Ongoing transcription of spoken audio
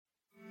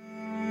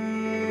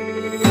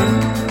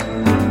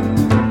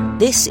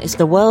This is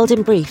The World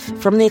in Brief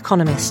from The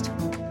Economist.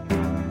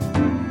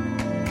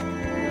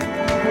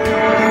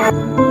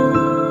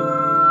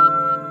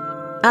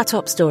 Our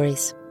top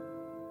stories.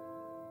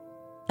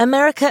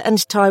 America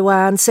and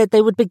Taiwan said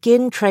they would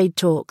begin trade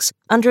talks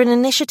under an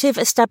initiative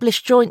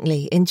established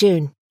jointly in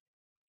June.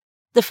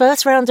 The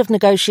first round of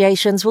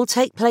negotiations will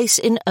take place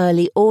in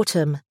early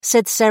autumn,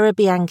 said Sarah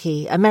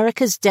Bianchi,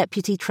 America's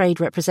deputy trade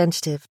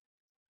representative.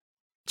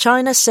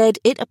 China said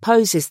it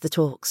opposes the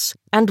talks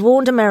and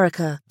warned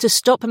America to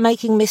stop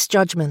making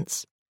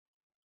misjudgments.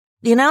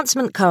 The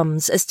announcement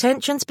comes as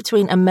tensions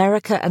between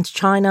America and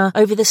China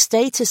over the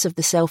status of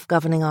the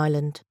self-governing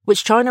island,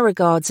 which China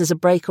regards as a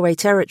breakaway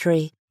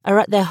territory, are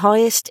at their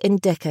highest in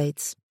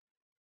decades.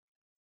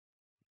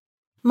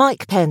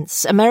 Mike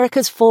Pence,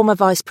 America's former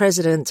vice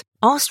president,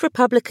 asked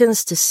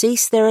Republicans to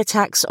cease their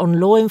attacks on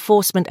law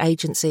enforcement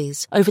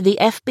agencies over the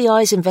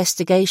FBI's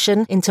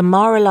investigation into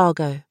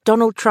Mar-a-Lago,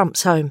 Donald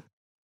Trump's home.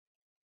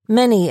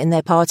 Many in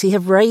their party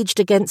have raged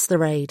against the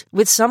raid,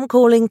 with some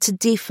calling to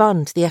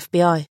defund the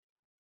FBI.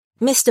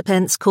 Mr.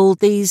 Pence called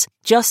these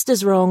just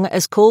as wrong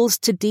as calls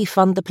to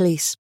defund the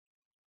police.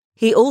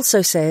 He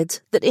also said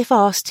that if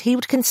asked, he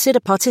would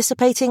consider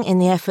participating in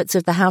the efforts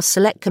of the House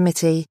Select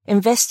Committee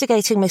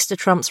investigating Mr.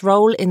 Trump's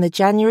role in the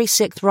January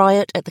 6th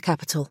riot at the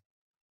Capitol.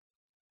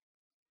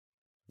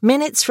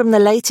 Minutes from the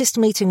latest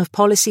meeting of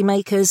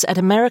policymakers at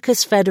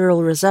America's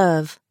Federal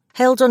Reserve,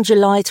 held on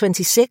July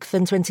 26th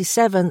and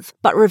 27th,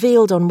 but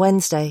revealed on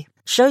Wednesday,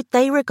 showed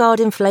they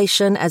regard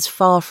inflation as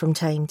far from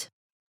tamed.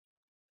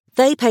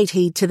 They paid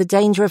heed to the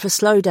danger of a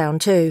slowdown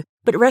too,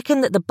 but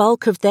reckon that the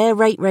bulk of their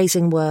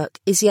rate-raising work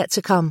is yet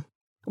to come,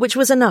 which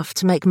was enough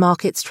to make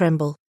markets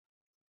tremble.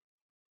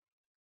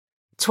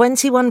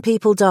 21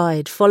 people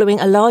died following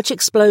a large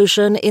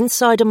explosion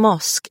inside a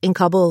mosque in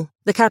Kabul,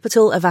 the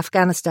capital of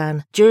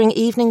Afghanistan, during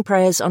evening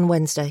prayers on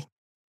Wednesday.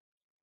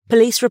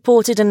 Police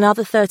reported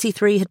another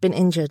 33 had been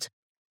injured.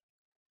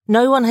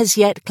 No one has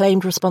yet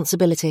claimed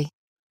responsibility.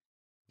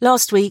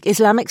 Last week,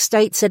 Islamic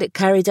State said it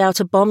carried out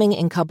a bombing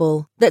in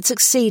Kabul that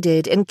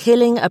succeeded in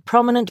killing a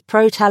prominent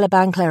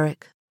pro-Taliban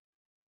cleric.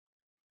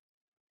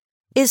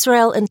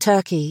 Israel and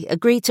Turkey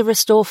agreed to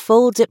restore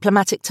full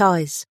diplomatic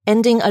ties,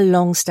 ending a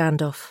long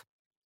standoff.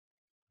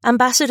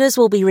 Ambassadors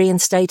will be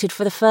reinstated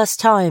for the first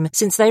time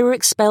since they were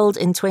expelled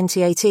in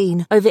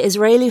 2018 over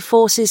Israeli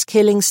forces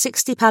killing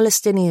 60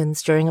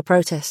 Palestinians during a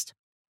protest.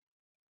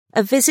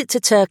 A visit to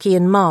Turkey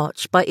in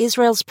March by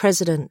Israel's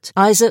president,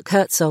 Isaac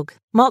Herzog,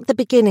 marked the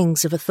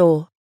beginnings of a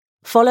thaw,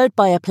 followed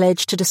by a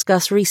pledge to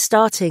discuss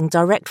restarting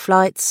direct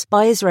flights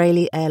by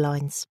Israeli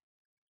airlines.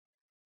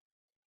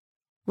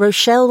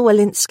 Rochelle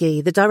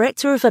Walensky, the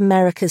director of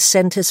America's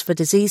Centers for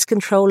Disease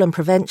Control and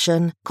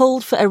Prevention,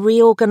 called for a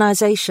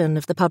reorganization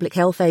of the Public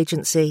Health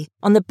Agency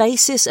on the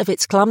basis of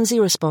its clumsy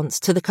response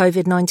to the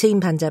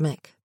COVID-19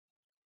 pandemic.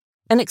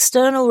 An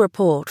external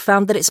report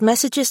found that its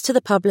messages to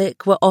the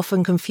public were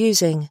often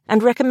confusing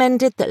and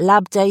recommended that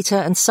lab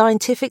data and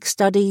scientific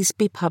studies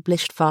be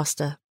published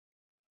faster.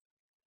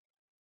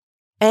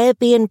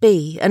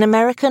 Airbnb, an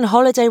American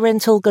holiday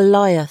rental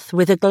Goliath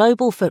with a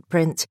global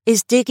footprint,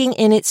 is digging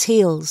in its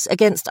heels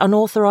against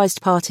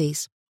unauthorized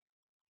parties.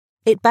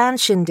 It banned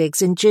shindigs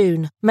in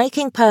June,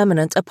 making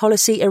permanent a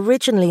policy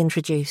originally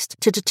introduced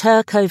to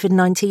deter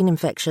COVID-19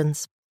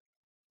 infections.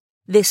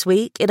 This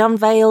week, it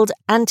unveiled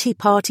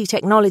anti-party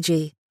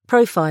technology,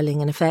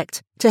 profiling in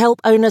effect, to help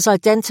owners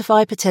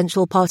identify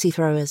potential party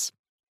throwers.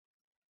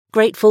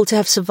 Grateful to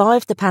have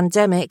survived the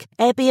pandemic,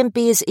 Airbnb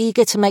is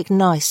eager to make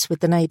nice with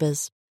the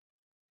neighbours.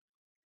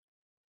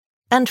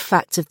 And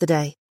fact of the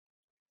day.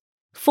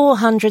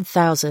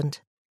 400,000.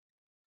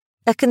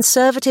 A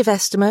conservative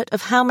estimate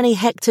of how many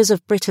hectares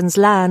of Britain's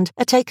land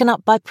are taken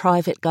up by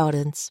private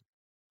gardens.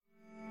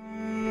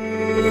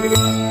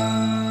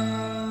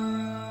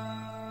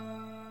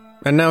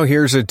 And now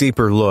here's a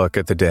deeper look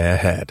at the day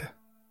ahead.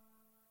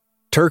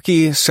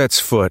 Turkey sets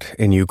foot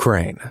in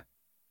Ukraine.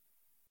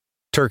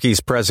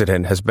 Turkey's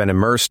president has been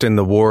immersed in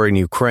the war in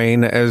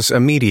Ukraine as a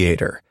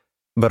mediator,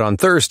 but on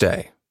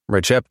Thursday,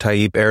 Recep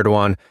Tayyip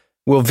Erdogan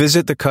will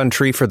visit the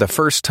country for the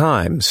first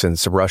time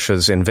since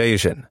Russia's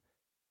invasion.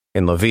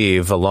 In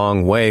Lviv, a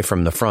long way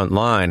from the front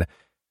line,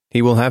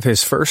 he will have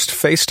his first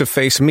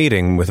face-to-face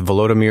meeting with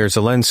Volodymyr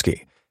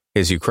Zelensky,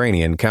 his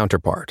Ukrainian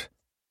counterpart.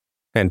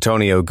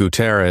 Antonio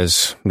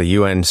Guterres, the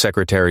UN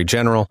Secretary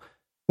General,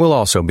 will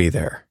also be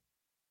there.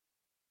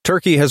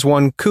 Turkey has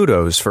won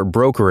kudos for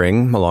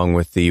brokering, along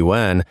with the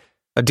UN,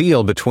 a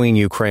deal between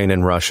Ukraine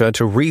and Russia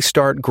to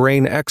restart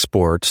grain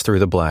exports through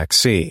the Black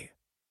Sea.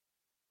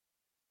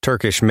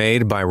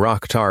 Turkish-made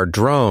Bayraktar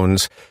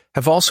drones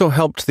have also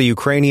helped the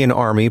Ukrainian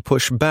army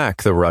push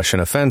back the Russian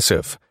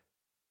offensive.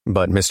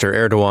 But Mr.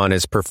 Erdogan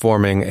is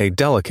performing a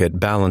delicate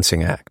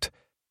balancing act.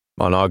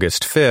 On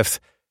August 5th,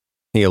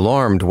 he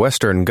alarmed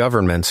Western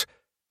governments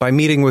by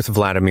meeting with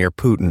Vladimir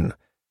Putin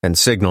and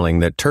signaling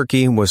that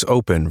Turkey was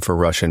open for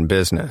Russian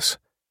business.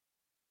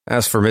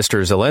 As for Mr.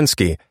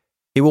 Zelensky,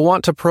 he will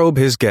want to probe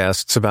his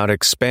guests about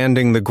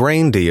expanding the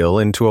grain deal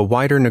into a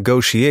wider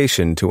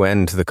negotiation to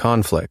end the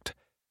conflict.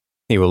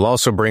 He will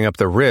also bring up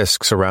the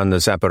risks around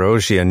the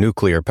Zaporozhye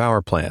nuclear power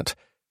plant,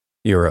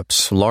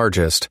 Europe's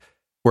largest,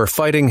 where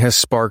fighting has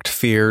sparked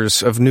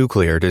fears of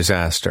nuclear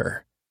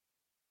disaster.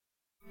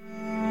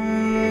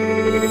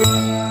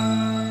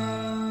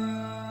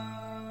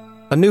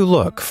 A new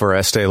look for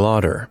Estée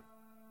Lauder.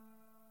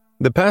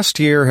 The past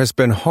year has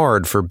been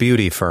hard for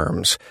beauty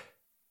firms,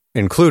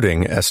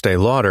 including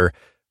Estée Lauder,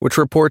 which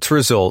reports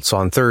results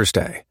on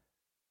Thursday.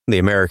 The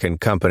American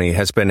company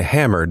has been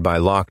hammered by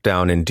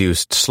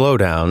lockdown-induced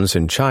slowdowns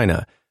in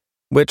China,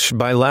 which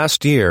by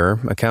last year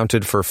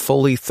accounted for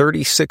fully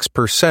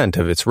 36%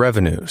 of its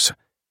revenues.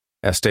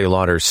 Estée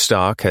Lauder's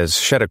stock has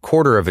shed a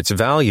quarter of its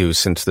value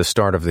since the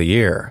start of the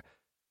year,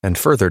 and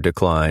further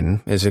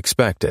decline is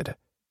expected.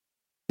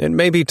 It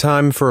may be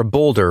time for a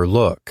bolder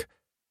look.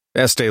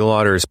 Estée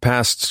Lauder's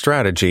past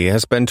strategy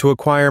has been to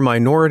acquire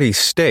minority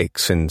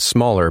stakes in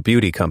smaller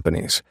beauty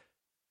companies.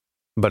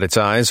 But its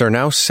eyes are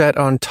now set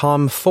on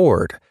Tom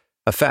Ford,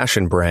 a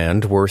fashion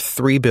brand worth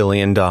 $3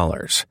 billion.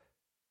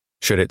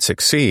 Should it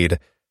succeed,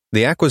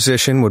 the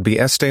acquisition would be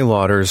Estée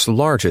Lauder's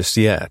largest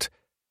yet.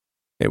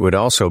 It would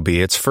also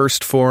be its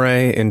first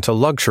foray into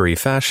luxury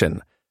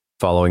fashion,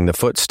 following the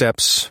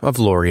footsteps of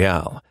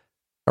L'Oréal,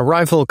 a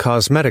rival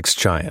cosmetics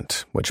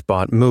giant which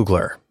bought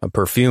Mugler, a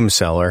perfume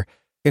seller,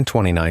 in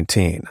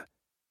 2019.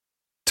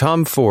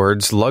 Tom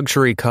Ford's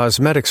luxury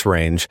cosmetics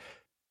range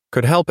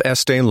could help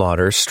Estée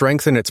Lauder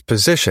strengthen its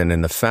position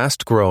in the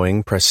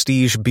fast-growing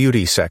prestige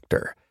beauty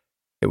sector.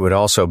 It would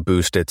also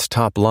boost its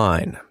top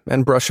line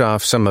and brush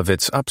off some of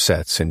its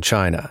upsets in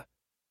China.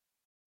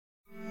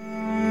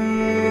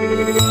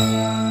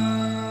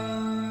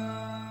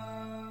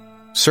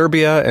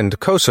 Serbia and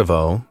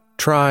Kosovo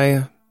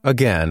try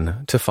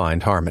again to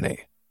find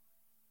harmony.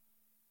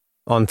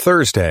 On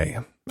Thursday,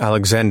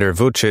 Aleksandar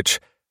Vučić,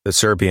 the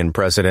Serbian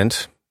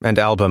president, and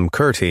Albin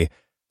Kurti,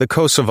 the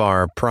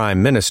Kosovar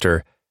prime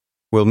minister,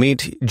 will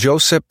meet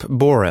Josip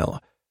Borrell,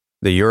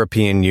 the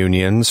European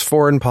Union's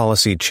foreign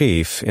policy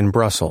chief, in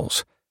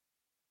Brussels.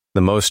 The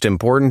most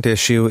important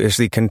issue is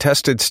the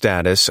contested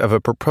status of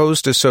a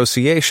proposed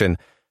association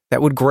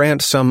that would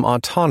grant some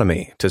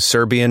autonomy to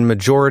Serbian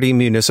majority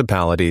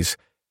municipalities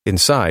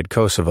inside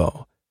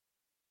Kosovo.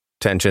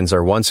 Tensions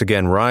are once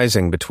again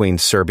rising between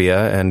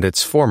Serbia and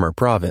its former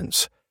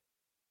province.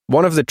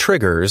 One of the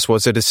triggers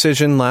was a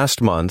decision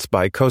last month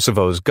by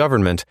Kosovo's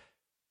government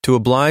to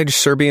oblige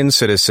Serbian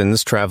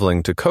citizens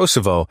traveling to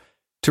Kosovo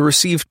to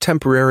receive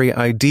temporary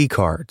ID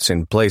cards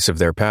in place of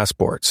their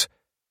passports.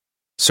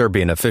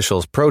 Serbian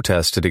officials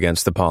protested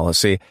against the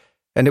policy,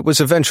 and it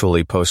was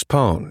eventually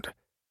postponed,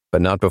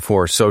 but not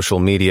before social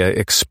media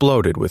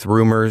exploded with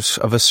rumors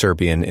of a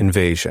Serbian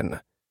invasion.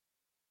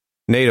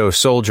 NATO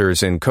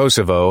soldiers in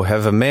Kosovo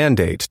have a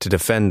mandate to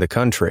defend the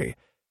country.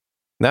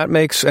 That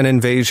makes an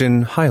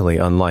invasion highly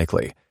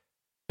unlikely,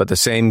 but the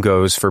same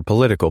goes for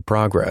political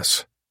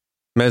progress.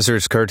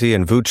 Messrs. Kurti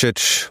and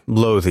Vučić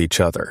loathe each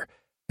other,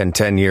 and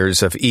 10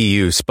 years of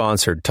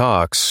EU-sponsored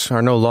talks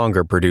are no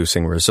longer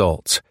producing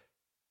results.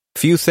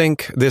 Few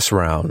think this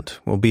round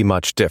will be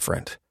much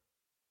different.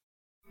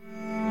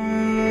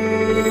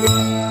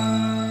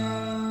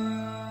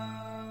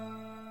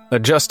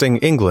 Adjusting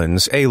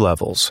England's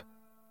A-levels.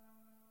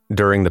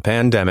 During the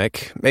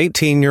pandemic,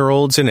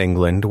 18-year-olds in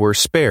England were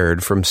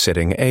spared from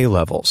sitting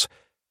A-levels,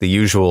 the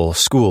usual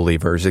school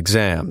leavers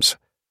exams.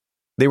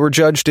 They were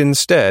judged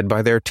instead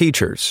by their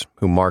teachers,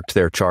 who marked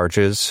their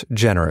charges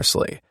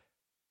generously.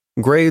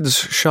 Grades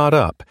shot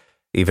up,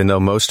 even though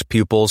most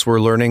pupils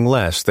were learning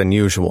less than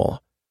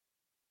usual.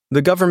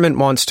 The government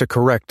wants to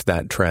correct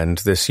that trend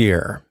this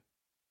year.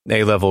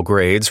 A-level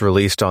grades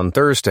released on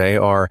Thursday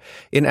are,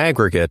 in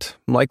aggregate,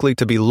 likely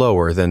to be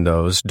lower than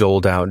those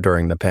doled out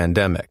during the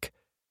pandemic.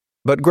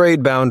 But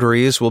grade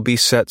boundaries will be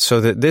set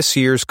so that this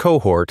year's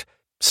cohort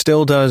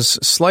still does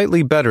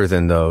slightly better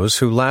than those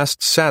who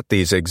last sat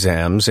these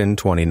exams in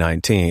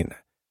 2019.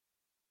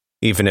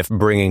 Even if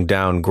bringing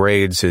down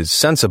grades is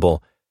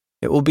sensible,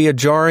 it will be a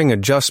jarring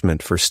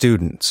adjustment for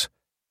students.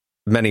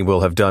 Many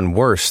will have done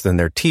worse than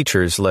their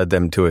teachers led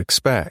them to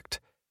expect.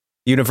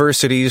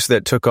 Universities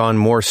that took on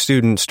more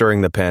students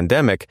during the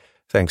pandemic,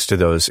 thanks to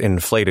those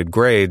inflated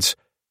grades,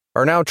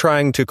 are now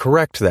trying to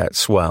correct that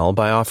swell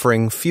by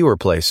offering fewer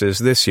places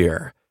this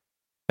year.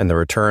 And the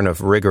return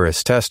of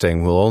rigorous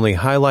testing will only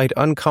highlight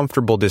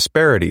uncomfortable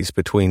disparities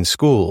between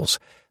schools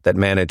that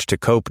managed to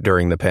cope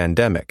during the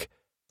pandemic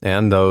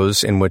and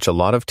those in which a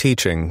lot of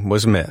teaching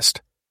was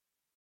missed.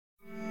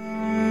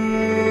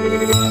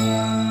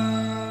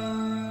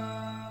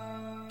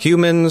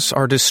 Humans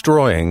are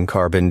destroying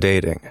carbon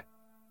dating.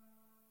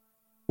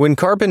 When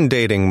carbon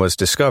dating was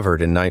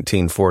discovered in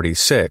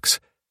 1946,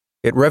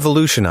 it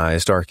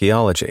revolutionized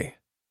archaeology.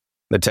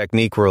 The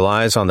technique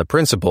relies on the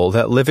principle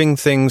that living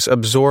things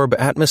absorb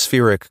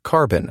atmospheric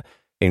carbon,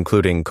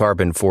 including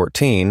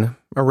carbon-14,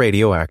 a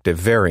radioactive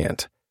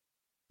variant.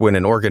 When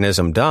an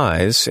organism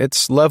dies,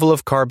 its level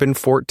of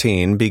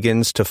carbon-14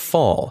 begins to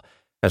fall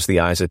as the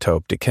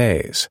isotope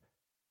decays.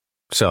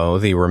 So,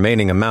 the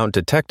remaining amount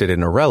detected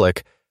in a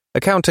relic,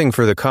 accounting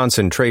for the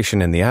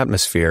concentration in the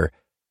atmosphere,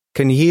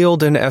 can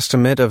yield an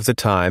estimate of the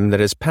time that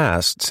has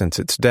passed since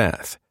its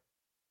death.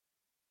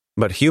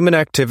 But human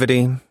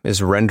activity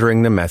is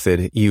rendering the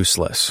method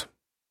useless.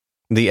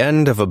 The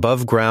end of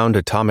above-ground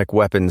atomic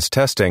weapons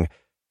testing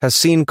has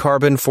seen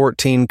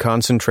carbon-14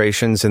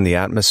 concentrations in the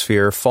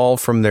atmosphere fall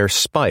from their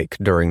spike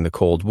during the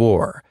Cold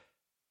War,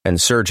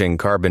 and surging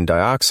carbon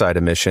dioxide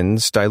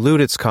emissions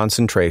dilute its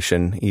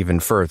concentration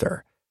even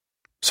further,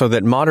 so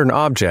that modern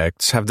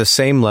objects have the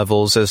same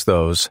levels as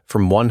those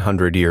from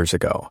 100 years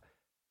ago.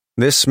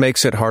 This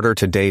makes it harder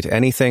to date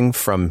anything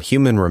from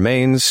human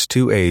remains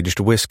to aged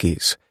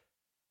whiskeys.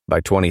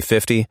 By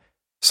 2050,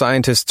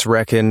 scientists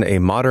reckon a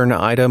modern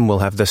item will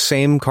have the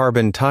same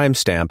carbon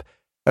timestamp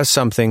as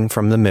something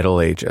from the Middle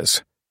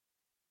Ages.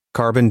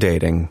 Carbon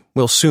dating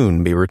will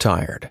soon be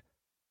retired.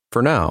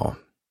 For now,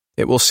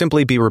 it will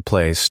simply be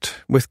replaced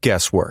with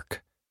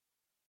guesswork.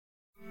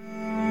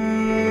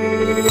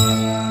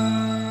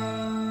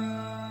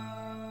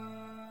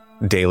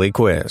 Daily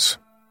Quiz.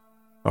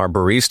 Our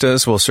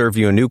baristas will serve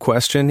you a new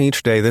question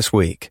each day this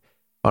week.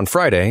 On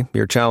Friday,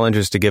 your challenge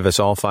is to give us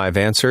all 5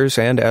 answers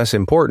and, as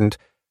important,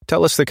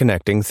 tell us the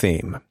connecting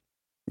theme.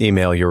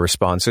 Email your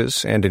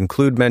responses and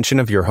include mention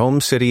of your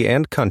home city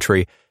and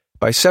country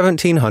by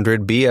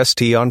 1700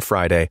 BST on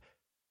Friday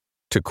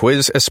to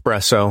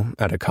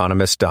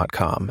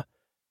quizespresso@economist.com.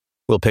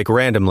 We'll pick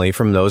randomly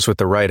from those with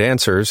the right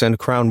answers and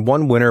crown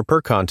one winner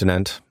per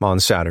continent on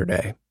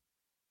Saturday.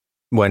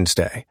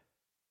 Wednesday.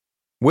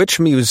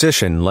 Which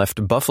musician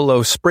left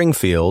Buffalo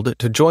Springfield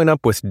to join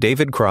up with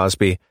David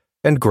Crosby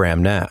and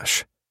Graham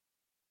Nash?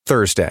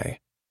 Thursday.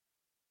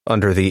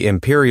 Under the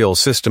imperial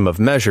system of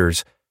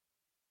measures,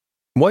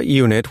 what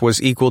unit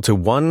was equal to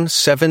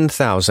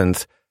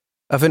 1/7,000th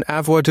of an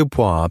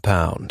avoirdupois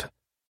pound?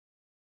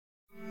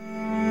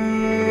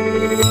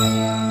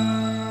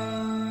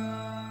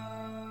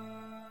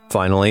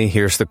 Finally,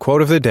 here's the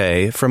quote of the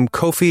day from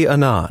Kofi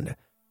Annan,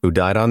 who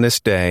died on this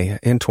day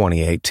in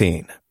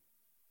 2018.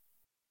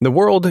 The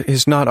world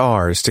is not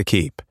ours to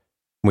keep.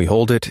 We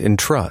hold it in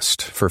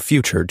trust for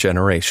future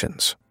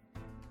generations.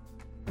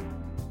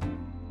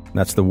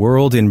 That's the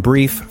world in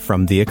brief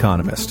from The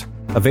Economist,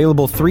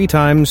 available 3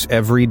 times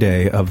every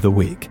day of the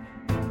week.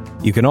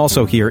 You can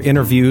also hear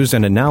interviews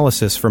and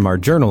analysis from our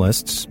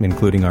journalists,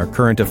 including our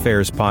current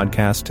affairs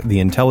podcast, The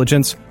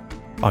Intelligence,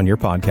 on your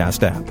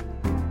podcast app.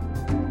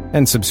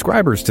 And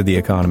subscribers to The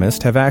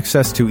Economist have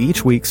access to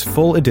each week's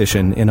full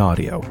edition in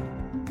audio.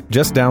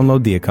 Just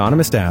download the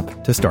Economist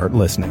app to start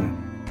listening.